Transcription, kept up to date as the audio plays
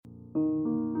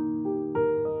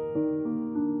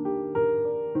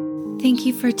Thank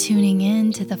you for tuning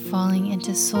in to the Falling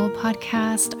into Soul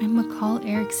podcast. I'm McCall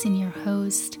Erickson, your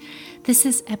host. This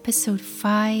is episode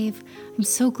 5. I'm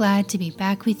so glad to be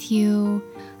back with you.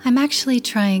 I'm actually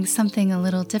trying something a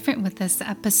little different with this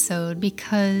episode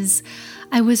because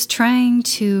I was trying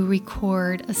to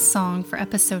record a song for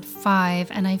episode 5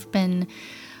 and I've been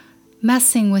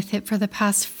messing with it for the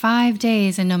past 5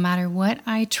 days, and no matter what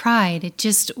I tried, it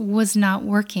just was not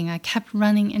working. I kept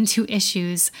running into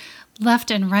issues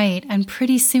left and right, and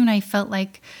pretty soon I felt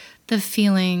like the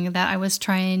feeling that I was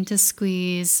trying to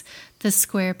squeeze the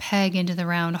square peg into the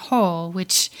round hole,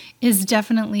 which is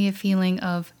definitely a feeling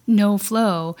of no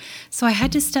flow. So I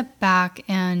had to step back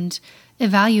and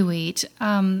evaluate.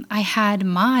 I had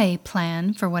my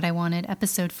plan for what I wanted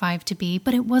episode 5 to be,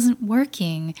 but it wasn't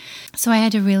working. So I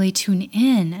had to really tune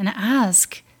in and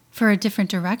ask for a different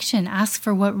direction, ask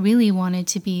for what really wanted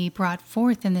to be brought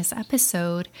forth in this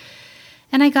episode.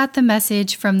 And I got the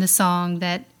message from the song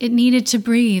that it needed to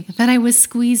breathe, that I was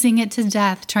squeezing it to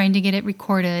death, trying to get it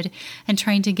recorded and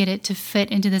trying to get it to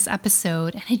fit into this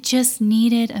episode. And it just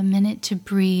needed a minute to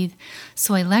breathe.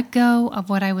 So I let go of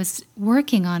what I was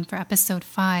working on for episode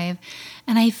 5,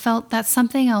 and I felt that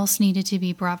something else needed to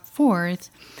be brought forth.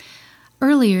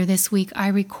 Earlier this week, I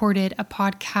recorded a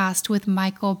podcast with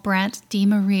Michael Brandt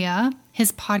DeMaria,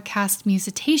 his podcast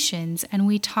Musitations, and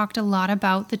we talked a lot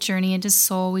about the journey into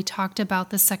soul. We talked about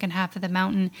the second half of the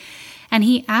mountain, and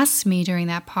he asked me during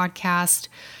that podcast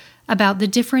about the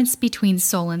difference between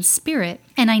soul and spirit,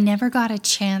 and I never got a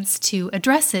chance to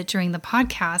address it during the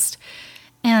podcast.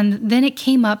 And then it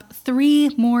came up 3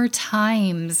 more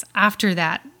times after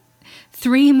that.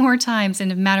 3 more times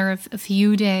in a matter of a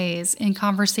few days in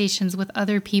conversations with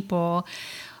other people,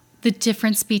 the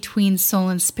difference between soul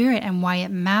and spirit and why it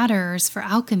matters for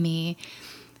alchemy.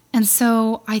 And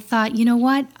so I thought, you know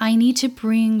what? I need to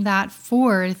bring that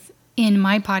forth in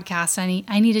my podcast.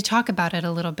 I need to talk about it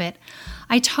a little bit.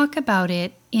 I talk about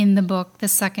it in the book, The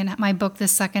Second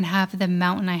Half of the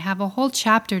Mountain. I have a whole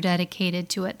chapter dedicated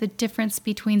to it, the difference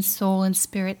between soul and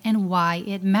spirit and why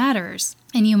it matters.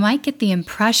 And you might get the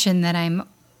impression that I'm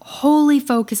wholly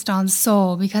focused on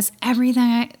soul because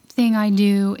everything I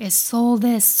do is soul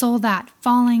this, soul that,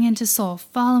 falling into soul,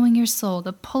 following your soul,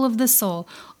 the pull of the soul,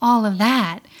 all of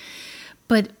that.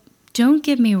 But don't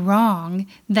get me wrong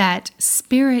that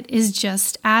spirit is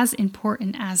just as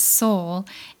important as soul,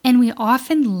 and we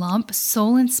often lump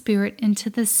soul and spirit into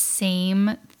the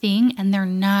same thing, and they're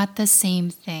not the same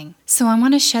thing. So I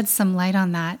want to shed some light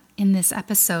on that in this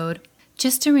episode.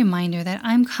 Just a reminder that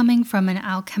I'm coming from an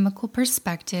alchemical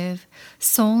perspective.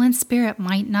 Soul and spirit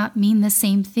might not mean the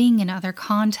same thing in other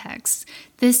contexts.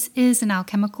 This is an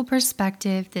alchemical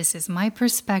perspective. This is my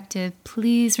perspective.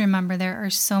 Please remember there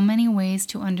are so many ways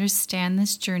to understand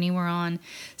this journey we're on,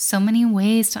 so many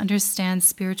ways to understand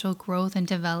spiritual growth and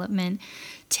development.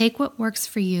 Take what works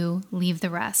for you, leave the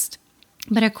rest.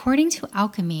 But according to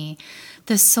alchemy,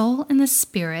 the soul and the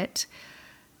spirit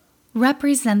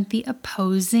represent the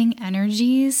opposing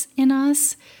energies in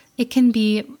us. It can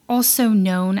be also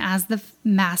known as the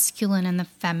masculine and the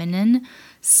feminine,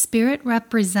 spirit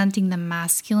representing the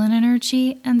masculine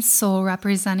energy and soul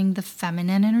representing the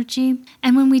feminine energy.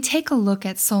 And when we take a look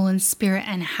at soul and spirit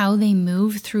and how they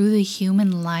move through the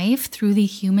human life, through the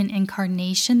human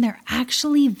incarnation, they're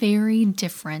actually very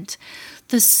different.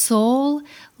 The soul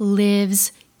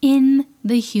lives in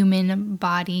the human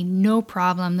body, no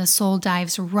problem. The soul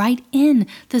dives right in.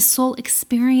 The soul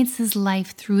experiences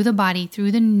life through the body,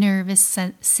 through the nervous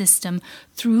system,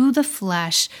 through the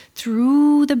flesh,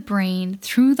 through the brain,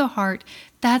 through the heart.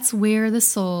 That's where the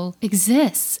soul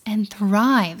exists and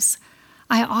thrives.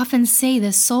 I often say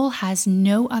the soul has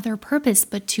no other purpose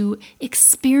but to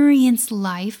experience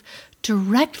life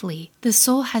directly. The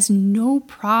soul has no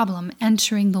problem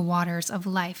entering the waters of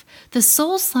life. The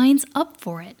soul signs up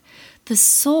for it. The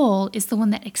soul is the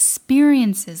one that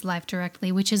experiences life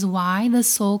directly, which is why the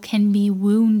soul can be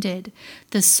wounded.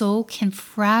 The soul can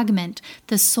fragment.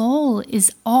 The soul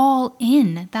is all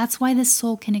in. That's why the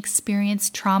soul can experience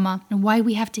trauma and why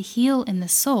we have to heal in the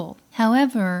soul.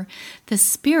 However, the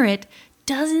spirit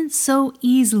doesn't so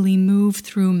easily move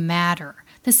through matter.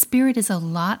 The spirit is a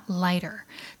lot lighter.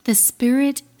 The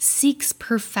spirit seeks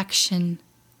perfection.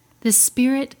 The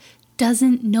spirit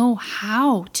doesn't know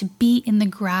how to be in the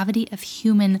gravity of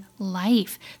human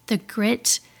life, the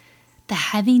grit, the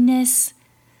heaviness,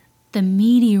 the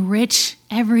meaty, rich,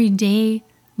 everyday,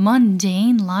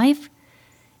 mundane life.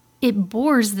 It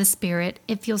bores the spirit.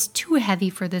 It feels too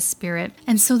heavy for the spirit.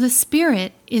 And so the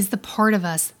spirit is the part of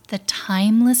us, the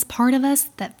timeless part of us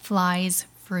that flies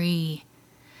free.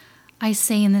 I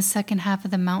say in the second half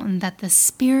of the mountain that the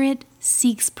spirit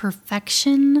seeks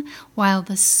perfection while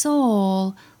the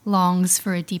soul longs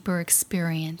for a deeper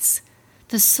experience.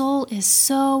 The soul is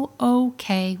so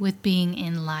okay with being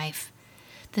in life.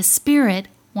 The spirit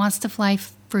wants to fly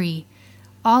free.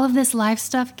 All of this life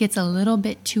stuff gets a little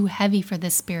bit too heavy for the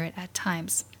spirit at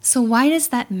times. So why does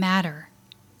that matter?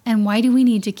 And why do we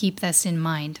need to keep this in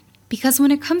mind? Because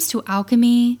when it comes to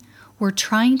alchemy, we're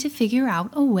trying to figure out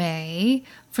a way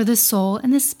for the soul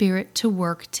and the spirit to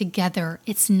work together.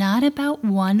 It's not about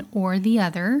one or the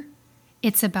other.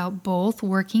 It's about both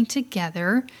working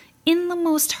together in the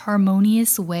most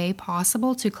harmonious way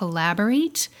possible to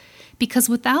collaborate. Because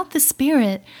without the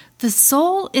spirit, the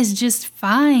soul is just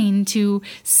fine to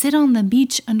sit on the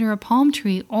beach under a palm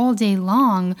tree all day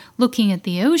long looking at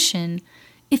the ocean.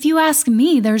 If you ask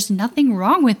me, there's nothing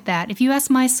wrong with that. If you ask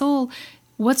my soul,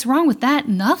 what's wrong with that?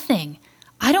 Nothing.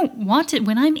 I don't want it.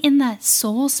 When I'm in that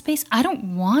soul space, I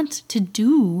don't want to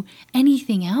do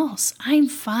anything else. I'm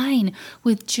fine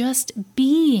with just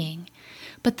being.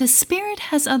 But the spirit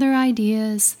has other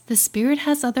ideas. The spirit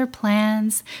has other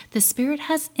plans. The spirit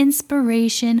has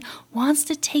inspiration, wants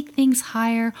to take things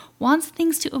higher, wants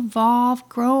things to evolve,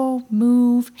 grow,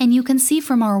 move. And you can see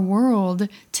from our world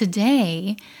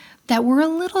today that we're a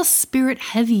little spirit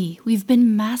heavy. We've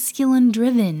been masculine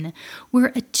driven.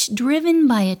 We're driven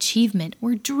by achievement.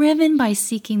 We're driven by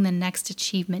seeking the next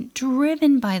achievement,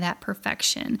 driven by that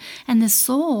perfection. And the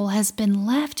soul has been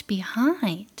left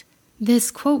behind.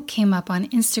 This quote came up on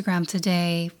Instagram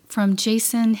today from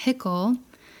Jason Hickel,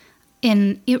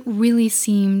 and it really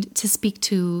seemed to speak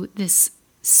to this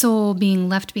soul being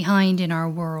left behind in our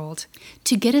world.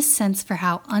 To get a sense for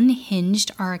how unhinged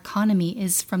our economy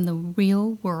is from the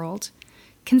real world,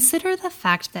 consider the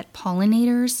fact that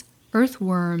pollinators,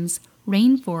 earthworms,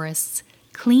 rainforests,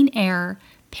 clean air,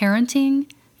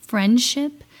 parenting,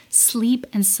 friendship, sleep,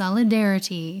 and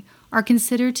solidarity are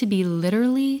considered to be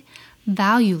literally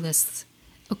valueless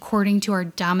according to our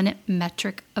dominant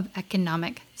metric of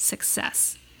economic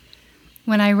success.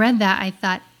 When I read that, I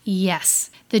thought,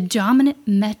 yes, the dominant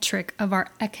metric of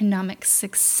our economic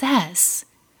success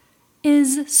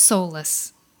is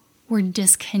soulless. We're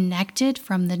disconnected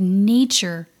from the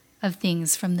nature of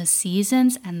things, from the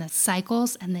seasons and the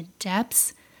cycles and the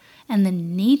depths and the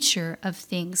nature of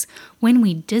things. When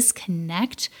we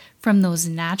disconnect from those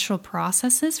natural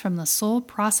processes, from the soul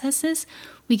processes,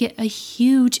 we get a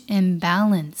huge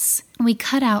imbalance. We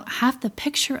cut out half the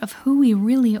picture of who we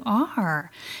really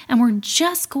are. And we're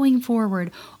just going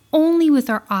forward only with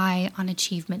our eye on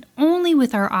achievement, only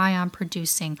with our eye on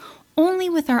producing, only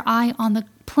with our eye on the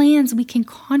plans we can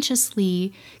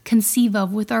consciously conceive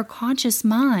of with our conscious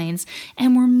minds,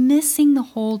 and we're missing the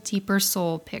whole deeper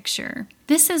soul picture.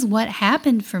 This is what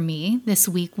happened for me this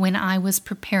week when I was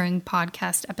preparing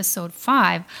podcast episode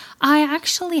 5. I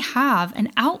actually have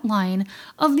an outline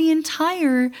of the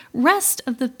entire rest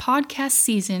of the podcast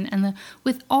season and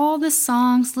with all the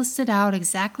songs listed out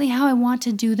exactly how I want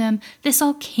to do them. This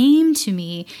all came to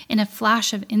me in a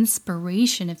flash of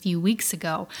inspiration a few weeks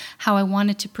ago, how I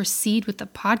wanted to proceed with the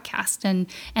podcast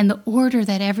and the order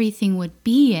that everything would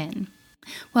be in.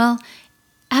 Well,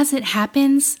 as it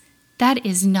happens, that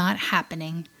is not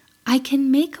happening. I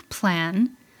can make a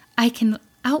plan. I can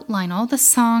outline all the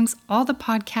songs, all the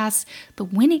podcasts, but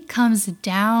when it comes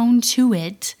down to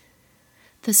it,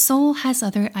 the soul has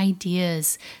other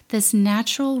ideas. This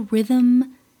natural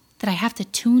rhythm that I have to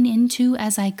tune into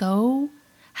as I go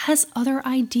has other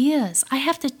ideas. I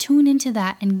have to tune into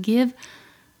that and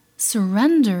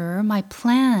surrender my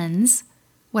plans,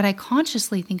 what I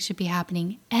consciously think should be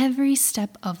happening every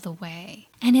step of the way.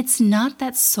 And it's not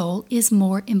that soul is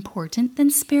more important than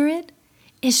spirit.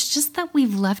 It's just that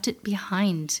we've left it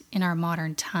behind in our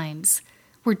modern times.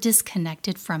 We're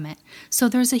disconnected from it. So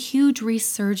there's a huge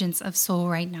resurgence of soul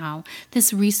right now.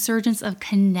 This resurgence of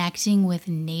connecting with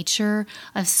nature,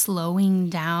 of slowing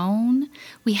down.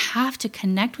 We have to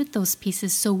connect with those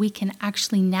pieces so we can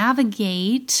actually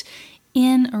navigate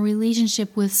in a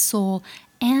relationship with soul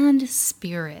and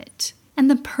spirit. And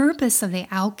the purpose of the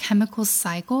alchemical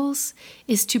cycles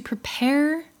is to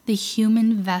prepare the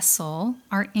human vessel,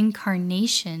 our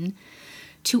incarnation,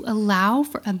 to allow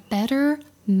for a better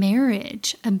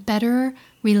marriage, a better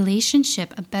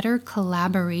relationship, a better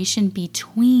collaboration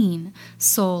between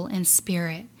soul and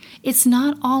spirit. It's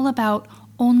not all about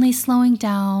only slowing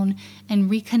down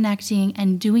and reconnecting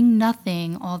and doing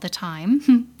nothing all the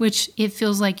time, which it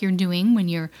feels like you're doing when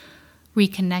you're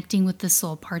reconnecting with the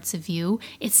soul parts of you.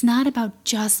 It's not about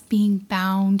just being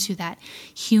bound to that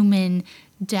human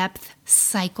depth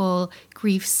cycle,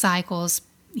 grief cycles,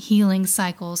 healing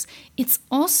cycles. It's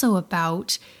also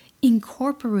about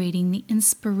incorporating the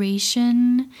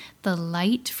inspiration, the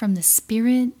light from the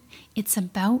Spirit. It's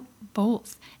about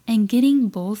both and getting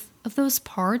both of those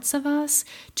parts of us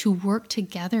to work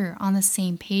together on the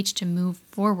same page to move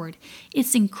forward.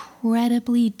 It's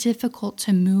incredibly difficult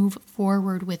to move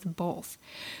forward with both.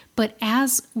 But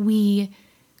as we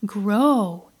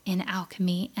grow in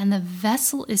alchemy and the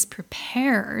vessel is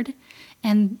prepared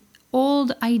and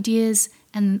old ideas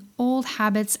and old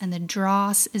habits and the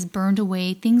dross is burned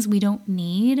away, things we don't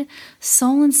need,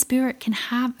 soul and spirit can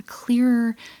have a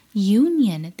clearer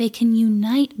union. They can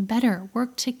unite better,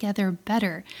 work together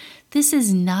better. This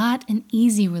is not an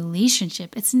easy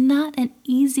relationship. It's not an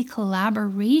easy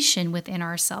collaboration within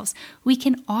ourselves. We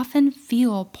can often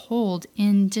feel pulled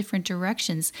in different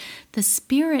directions. The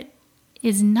spirit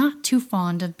is not too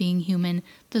fond of being human.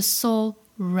 The soul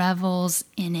revels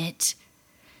in it.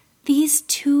 These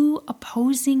two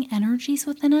opposing energies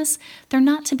within us, they're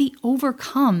not to be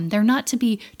overcome. They're not to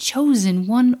be chosen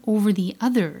one over the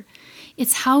other.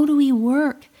 It's how do we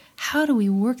work? How do we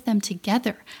work them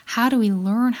together? How do we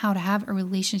learn how to have a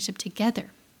relationship together?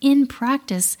 In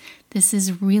practice, this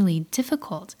is really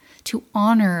difficult to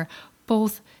honor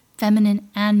both feminine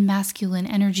and masculine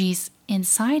energies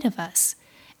inside of us.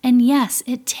 And yes,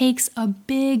 it takes a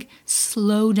big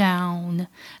slowdown,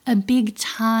 a big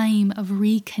time of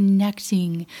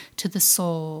reconnecting to the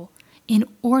soul in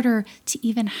order to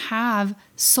even have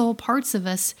soul parts of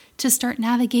us to start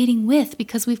navigating with,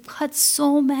 because we've cut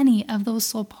so many of those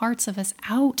soul parts of us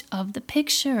out of the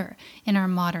picture in our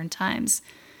modern times.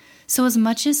 So as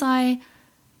much as I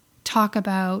talk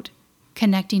about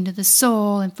connecting to the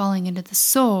soul and falling into the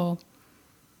soul,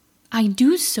 I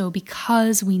do so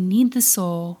because we need the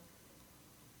soul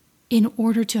in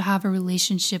order to have a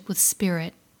relationship with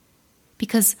spirit.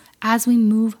 Because as we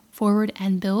move forward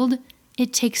and build,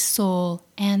 it takes soul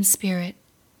and spirit.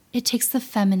 It takes the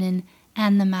feminine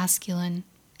and the masculine.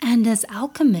 And as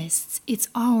alchemists, it's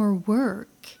our work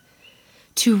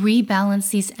to rebalance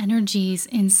these energies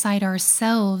inside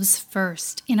ourselves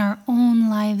first, in our own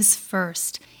lives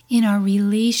first, in our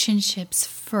relationships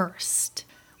first.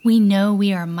 We know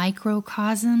we are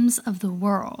microcosms of the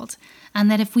world, and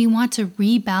that if we want to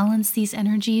rebalance these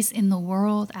energies in the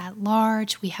world at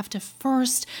large, we have to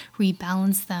first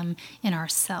rebalance them in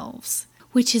ourselves,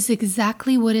 which is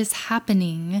exactly what is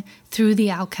happening through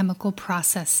the alchemical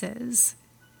processes.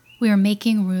 We are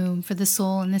making room for the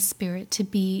soul and the spirit to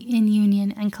be in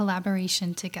union and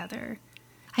collaboration together.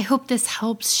 I hope this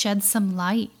helps shed some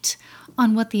light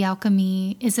on what the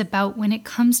alchemy is about when it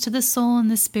comes to the soul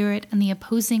and the spirit and the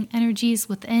opposing energies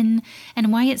within,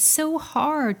 and why it's so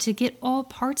hard to get all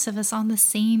parts of us on the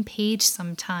same page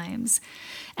sometimes.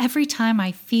 Every time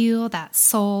I feel that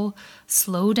soul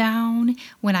slow down,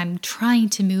 when I'm trying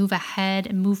to move ahead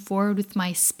and move forward with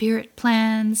my spirit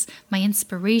plans, my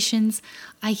inspirations,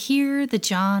 I hear the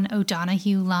John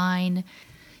O'Donohue line,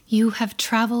 "You have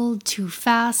traveled too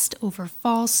fast over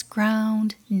false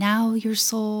ground. Now your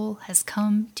soul has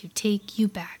come to take you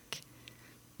back."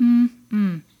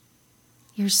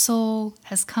 Your soul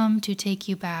has come to take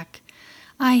you back.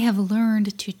 I have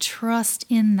learned to trust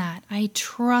in that. I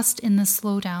trust in the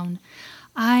slowdown.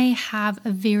 I have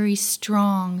a very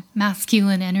strong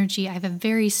masculine energy. I have a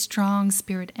very strong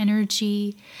spirit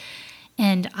energy.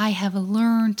 And I have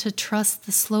learned to trust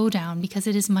the slowdown because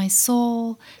it is my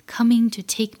soul coming to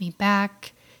take me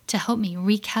back, to help me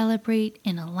recalibrate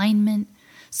in alignment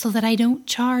so that I don't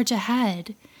charge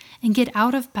ahead and get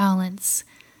out of balance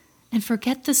and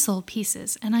forget the soul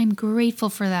pieces. And I'm grateful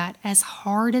for that, as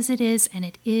hard as it is, and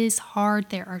it is hard.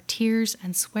 There are tears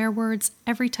and swear words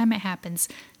every time it happens.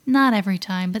 Not every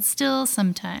time, but still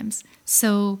sometimes.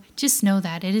 So just know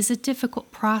that it is a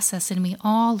difficult process, and we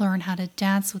all learn how to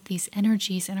dance with these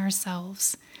energies in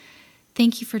ourselves.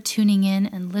 Thank you for tuning in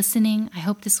and listening. I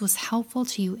hope this was helpful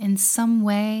to you in some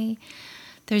way.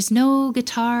 There's no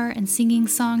guitar and singing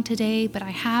song today, but I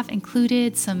have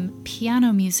included some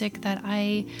piano music that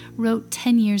I wrote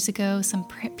 10 years ago, some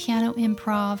piano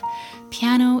improv.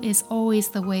 Piano is always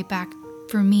the way back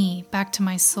for me, back to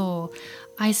my soul.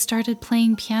 I started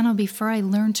playing piano before I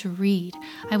learned to read.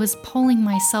 I was pulling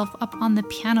myself up on the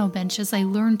piano bench as I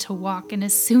learned to walk, and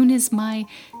as soon as my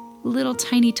little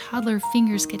tiny toddler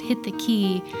fingers could hit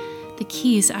the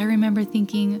keys, I remember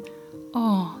thinking,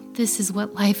 oh, this is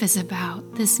what life is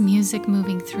about, this music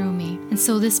moving through me. And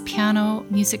so this piano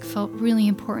music felt really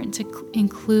important to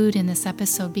include in this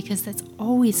episode because that's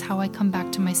always how I come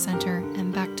back to my center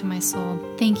and back to my soul.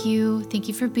 Thank you. Thank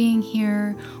you for being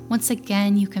here. Once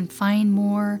again, you can find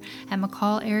more at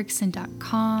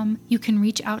McCallErickson.com. You can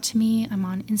reach out to me. I'm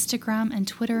on Instagram and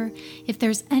Twitter. If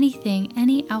there's anything,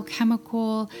 any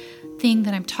alchemical thing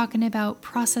that I'm talking about,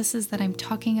 processes that I'm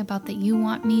talking about that you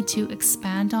want me to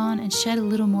expand on and shed a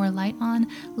little more light on,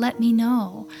 let me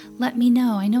know. Let me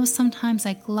know. I know sometimes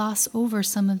I gloss over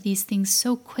some of these things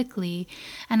so quickly,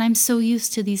 and I'm so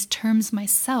used to these terms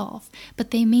myself,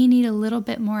 but they may need a little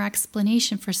bit more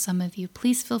explanation for some of you.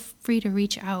 Please feel free to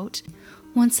reach out.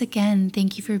 Once again,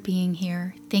 thank you for being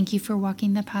here. Thank you for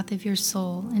walking the path of your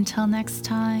soul. Until next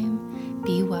time,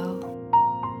 be well.